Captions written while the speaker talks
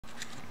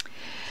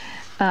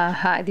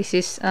Hi, this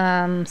is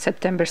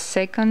September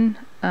 2nd,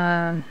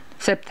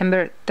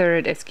 September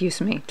 3rd, excuse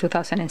me,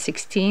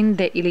 2016.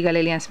 The illegal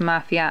aliens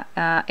mafia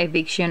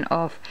eviction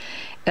of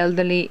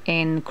elderly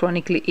and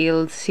chronically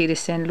ill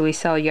citizen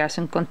Luisa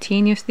Oyarson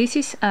continues. This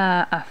is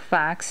a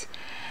fax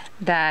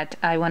that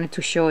I wanted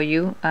to show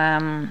you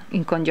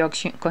in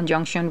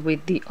conjunction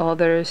with the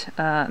other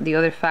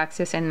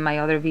faxes and my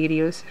other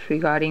videos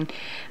regarding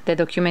the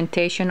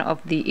documentation of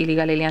the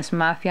illegal aliens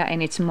mafia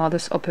and its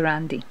modus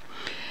operandi.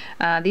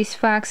 This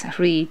fax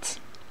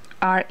reads,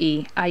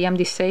 RE, I am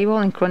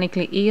disabled and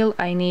chronically ill.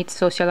 I need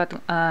special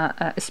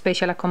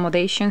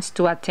accommodations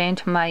to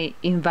attend my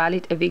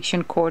invalid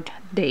eviction court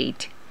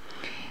date.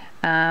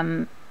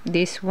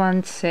 This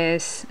one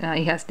says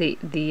it has the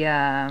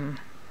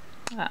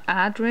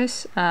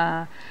address,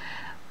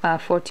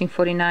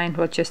 1449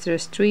 Rochester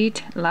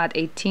Street, Lot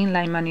 18,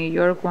 Lima, New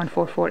York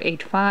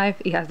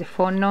 14485. It has the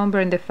phone number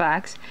and the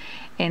fax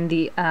and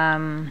the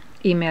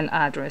email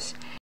address.